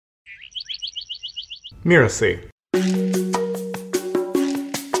Miracy.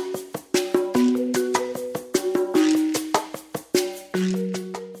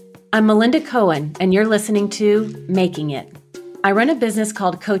 I'm Melinda Cohen, and you're listening to Making It. I run a business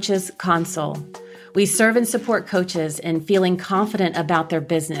called Coaches Console. We serve and support coaches in feeling confident about their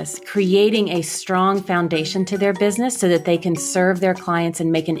business, creating a strong foundation to their business so that they can serve their clients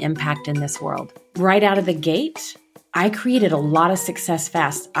and make an impact in this world. Right out of the gate, I created a lot of success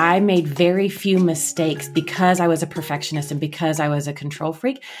fast. I made very few mistakes because I was a perfectionist and because I was a control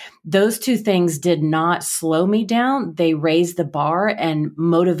freak. Those two things did not slow me down. They raised the bar and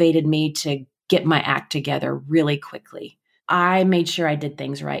motivated me to get my act together really quickly. I made sure I did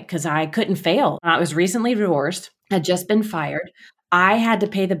things right because I couldn't fail. I was recently divorced, had just been fired. I had to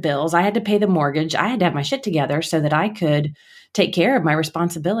pay the bills. I had to pay the mortgage. I had to have my shit together so that I could take care of my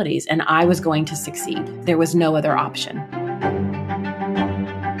responsibilities, and I was going to succeed. There was no other option.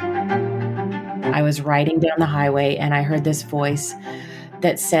 I was riding down the highway and I heard this voice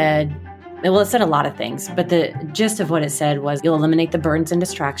that said, well, it said a lot of things, but the gist of what it said was, you'll eliminate the burdens and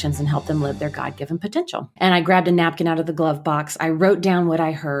distractions and help them live their God-given potential. And I grabbed a napkin out of the glove box. I wrote down what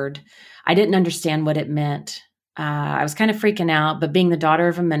I heard. I didn't understand what it meant. I was kind of freaking out, but being the daughter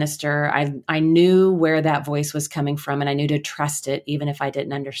of a minister, I knew where that voice was coming from, and I knew to trust it, even if I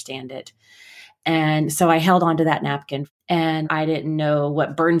didn't understand it. And so I held onto that napkin, and I didn't know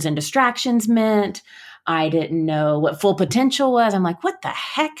what burdens and distractions meant. I didn't know what full potential was. I'm like, what the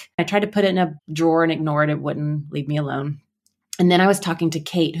heck? I tried to put it in a drawer and ignore it. It wouldn't leave me alone. And then I was talking to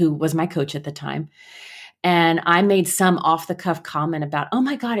Kate, who was my coach at the time. And I made some off-the-cuff comment about, oh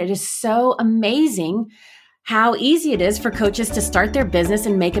my God, it is so amazing how easy it is for coaches to start their business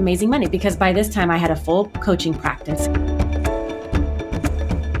and make amazing money. Because by this time I had a full coaching practice.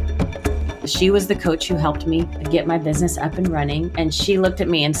 She was the coach who helped me get my business up and running. And she looked at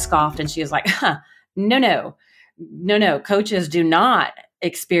me and scoffed, and she was like, no. Coaches do not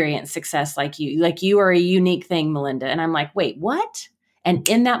experience success like you. Like, you are a unique thing, Melinda. And I'm like, wait, what? And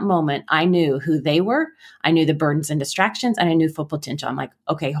in that moment, I knew who they were. I knew the burdens and distractions, and I knew full potential. I'm like,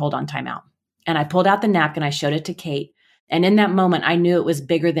 okay, hold on, time out. And I pulled out the napkin, I showed it to Kate. And in that moment, I knew it was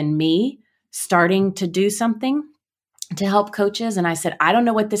bigger than me starting to do something to help coaches. And I said, I don't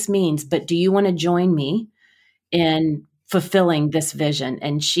know what this means, but do you want to join me in fulfilling this vision?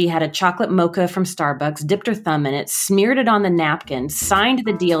 And she had a chocolate mocha from Starbucks, dipped her thumb in it, smeared it on the napkin, signed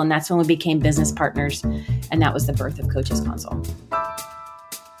the deal. And that's when we became business partners. And that was the birth of Coaches Console.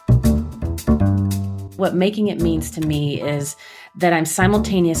 What making it means to me is that I'm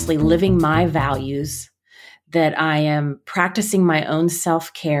simultaneously living my values, that I am practicing my own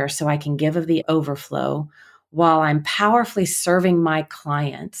self-care so I can give of the overflow, while I'm powerfully serving my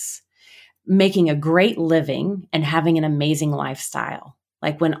clients, making a great living, and having an amazing lifestyle.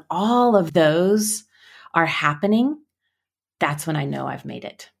 Like, when all of those are happening, that's when I know I've made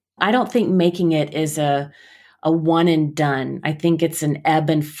it. I don't think making it is a one and done. I think it's an ebb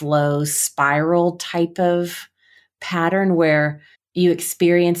and flow spiral type of pattern where you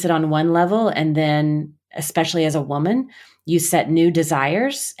experience it on one level, and then, especially as a woman, you set new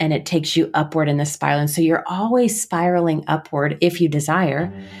desires and it takes you upward in the spiral. And so you're always spiraling upward if you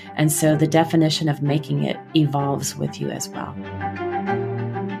desire. And so the definition of making it evolves with you as well.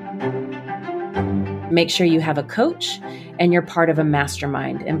 Make sure you have a coach and you're part of a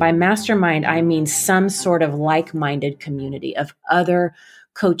mastermind. And by mastermind, I mean some sort of like-minded community of other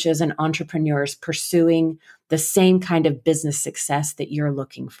coaches and entrepreneurs pursuing the same kind of business success that you're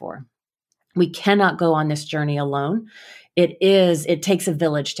looking for. We cannot go on this journey alone. It takes a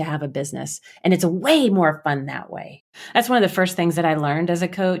village to have a business, and it's way more fun that way. That's one of the first things that I learned as a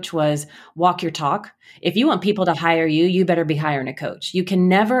coach was walk your talk. If you want people to hire you, you better be hiring a coach. You can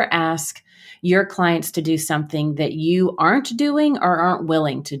never ask your clients to do something that you aren't doing or aren't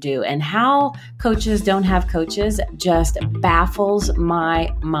willing to do. And how coaches don't have coaches just baffles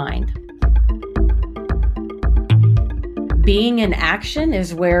my mind. Being in action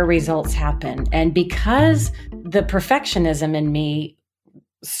is where results happen. And because the perfectionism in me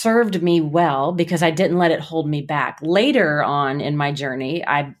served me well, because I didn't let it hold me back. Later on in my journey,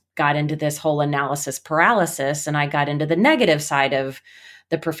 I got into this whole analysis paralysis, and I got into the negative side of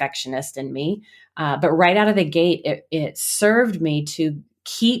the perfectionist in me. But right out of the gate, it served me to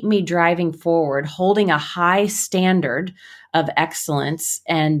keep me driving forward, holding a high standard of excellence,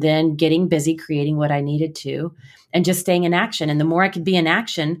 and then getting busy creating what I needed to, and just staying in action. And the more I could be in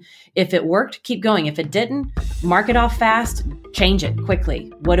action, if it worked, keep going. If it didn't, mark it off fast, change it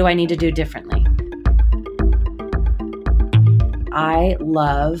quickly. What do I need to do differently? I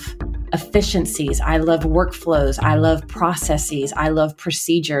love efficiencies. I love workflows. I love processes. I love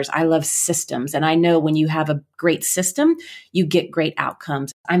procedures. I love systems. And I know when you have a great system, you get great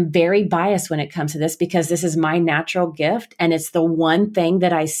outcomes. I'm very biased when it comes to this because this is my natural gift. And it's the one thing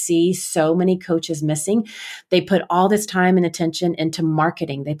that I see so many coaches missing. They put all this time and attention into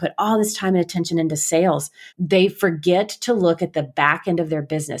marketing. They put all this time and attention into sales. They forget to look at the back end of their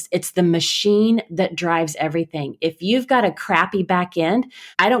business. It's the machine that drives everything. If you've got a crappy back end,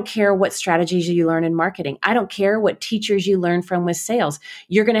 I don't care what strategies you learn in marketing. I don't care what teachers you learn from with sales.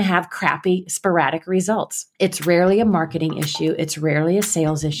 You're going to have crappy, sporadic results. It's rarely a marketing issue. It's rarely a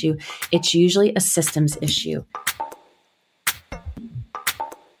sales issue. It's usually a systems issue.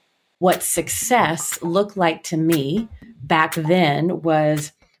 What success looked like to me back then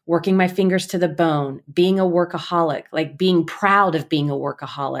was working my fingers to the bone, being a workaholic, like being proud of being a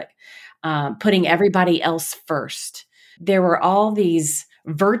workaholic, putting everybody else first. There were all these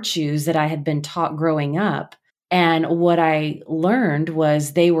virtues that I had been taught growing up. And what I learned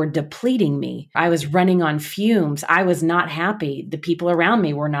was they were depleting me. I was running on fumes. I was not happy. The people around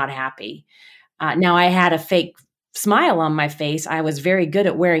me were not happy. Now I had a fake smile on my face. I was very good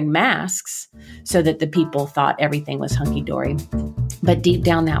at wearing masks so that the people thought everything was hunky-dory. But deep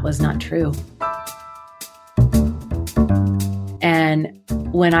down, that was not true. And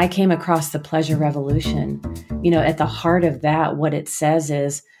when I came across the Pleasure Revolution, at the heart of that, what it says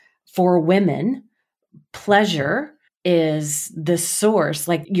is for women, pleasure is the source,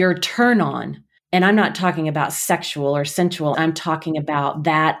 like your turn on. And I'm not talking about sexual or sensual. I'm talking about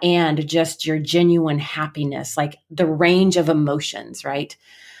that and just your genuine happiness, like the range of emotions, right?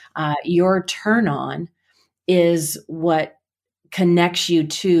 Your turn on is what connects you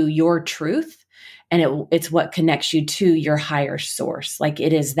to your truth. And it's what connects you to your higher source. Like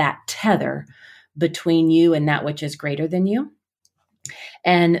it is that tether between you and that which is greater than you.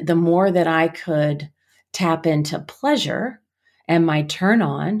 And the more that I could tap into pleasure and my turn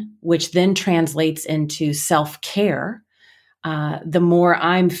on, which then translates into self-care, the more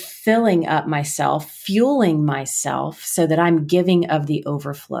I'm filling up myself, fueling myself so that I'm giving of the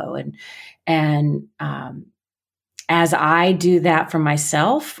overflow. And as I do that for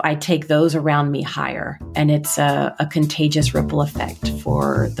myself, I take those around me higher. And it's a contagious ripple effect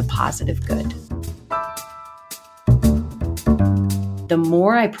for the positive good. The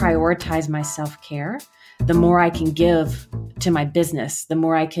more I prioritize my self-care, the more I can give to my business, the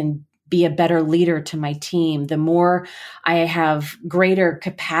more I can be a better leader to my team, the more I have greater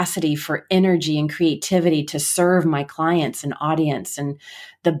capacity for energy and creativity to serve my clients and audience, and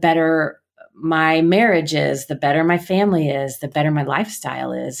the better my marriage is, the better my family is, the better my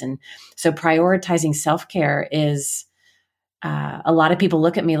lifestyle is. And so prioritizing self-care is, a lot of people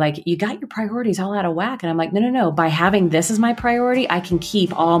look at me like, you got your priorities all out of whack. And I'm like, no. By having this as my priority, I can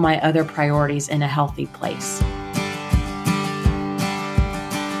keep all my other priorities in a healthy place.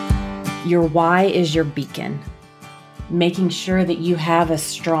 Your why is your beacon. Making sure that you have a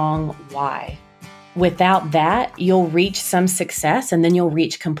strong why. Without that, you'll reach some success and then you'll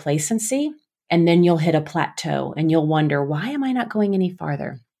reach complacency and then you'll hit a plateau and you'll wonder, why am I not going any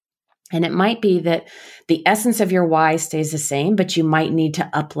farther? And it might be that the essence of your why stays the same, but you might need to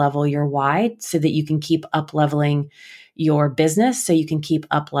up-level your why so that you can keep up-leveling your business, so you can keep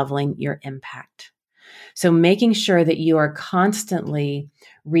up-leveling your impact. So making sure that you are constantly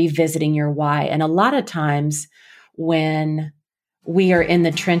revisiting your why. And a lot of times when we are in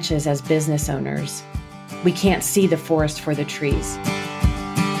the trenches as business owners, we can't see the forest for the trees.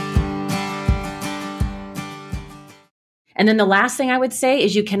 And then the last thing I would say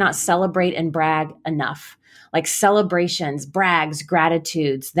is you cannot celebrate and brag enough. Like celebrations, brags,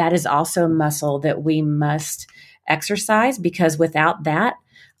 gratitudes, that is also a muscle that we must exercise, because without that,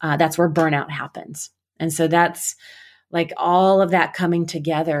 that's where burnout happens. And so that's like all of that coming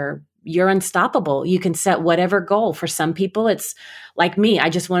together. You're unstoppable. You can set whatever goal. For some people, it's like me. I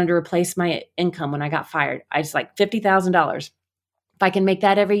just wanted to replace my income when I got fired. I just like $50,000. If I can make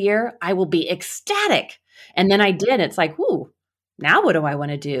that every year, I will be ecstatic. And then I did. It's like, whoo, now what do I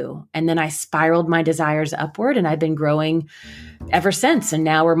want to do? And then I spiraled my desires upward and I've been growing ever since. And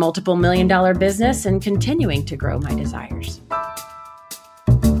now we're multiple $1 million business and continuing to grow my desires.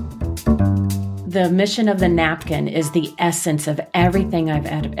 The mission of the napkin is the essence of everything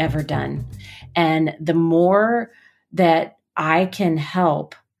I've ever done. And the more that I can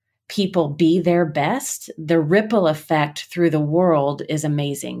help people be their best, the ripple effect through the world is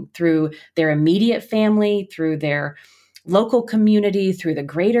amazing. Through their immediate family, through their local community, through the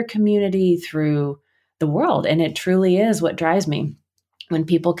greater community, through the world. And it truly is what drives me. When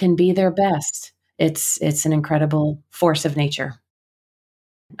people can be their best, it's an incredible force of nature.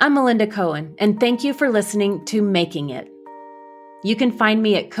 I'm Melinda Cohen, and thank you for listening to Making It. You can find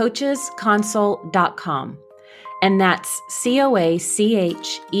me at coachesconsole.com, and that's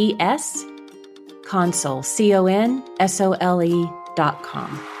COACHES, console,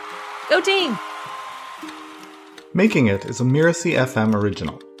 CONSOLE.com. Go team! Making It is a Miracy FM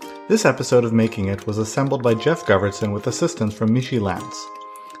original. This episode of Making It was assembled by Jeff Govertson with assistance from Michi Lance.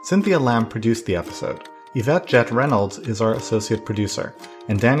 Cynthia Lamb produced the episode. Yvette Jett Reynolds is our associate producer,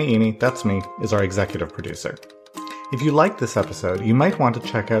 and Danny Eny, that's me, is our executive producer. If you liked this episode, you might want to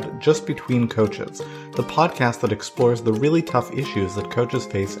check out Just Between Coaches, the podcast that explores the really tough issues that coaches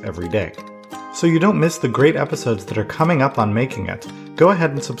face every day. So you don't miss the great episodes that are coming up on Making It, go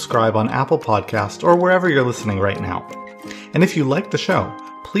ahead and subscribe on Apple Podcasts or wherever you're listening right now. And if you like the show,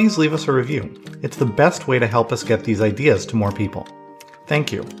 please leave us a review. It's the best way to help us get these ideas to more people.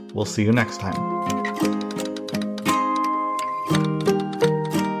 Thank you. We'll see you next time.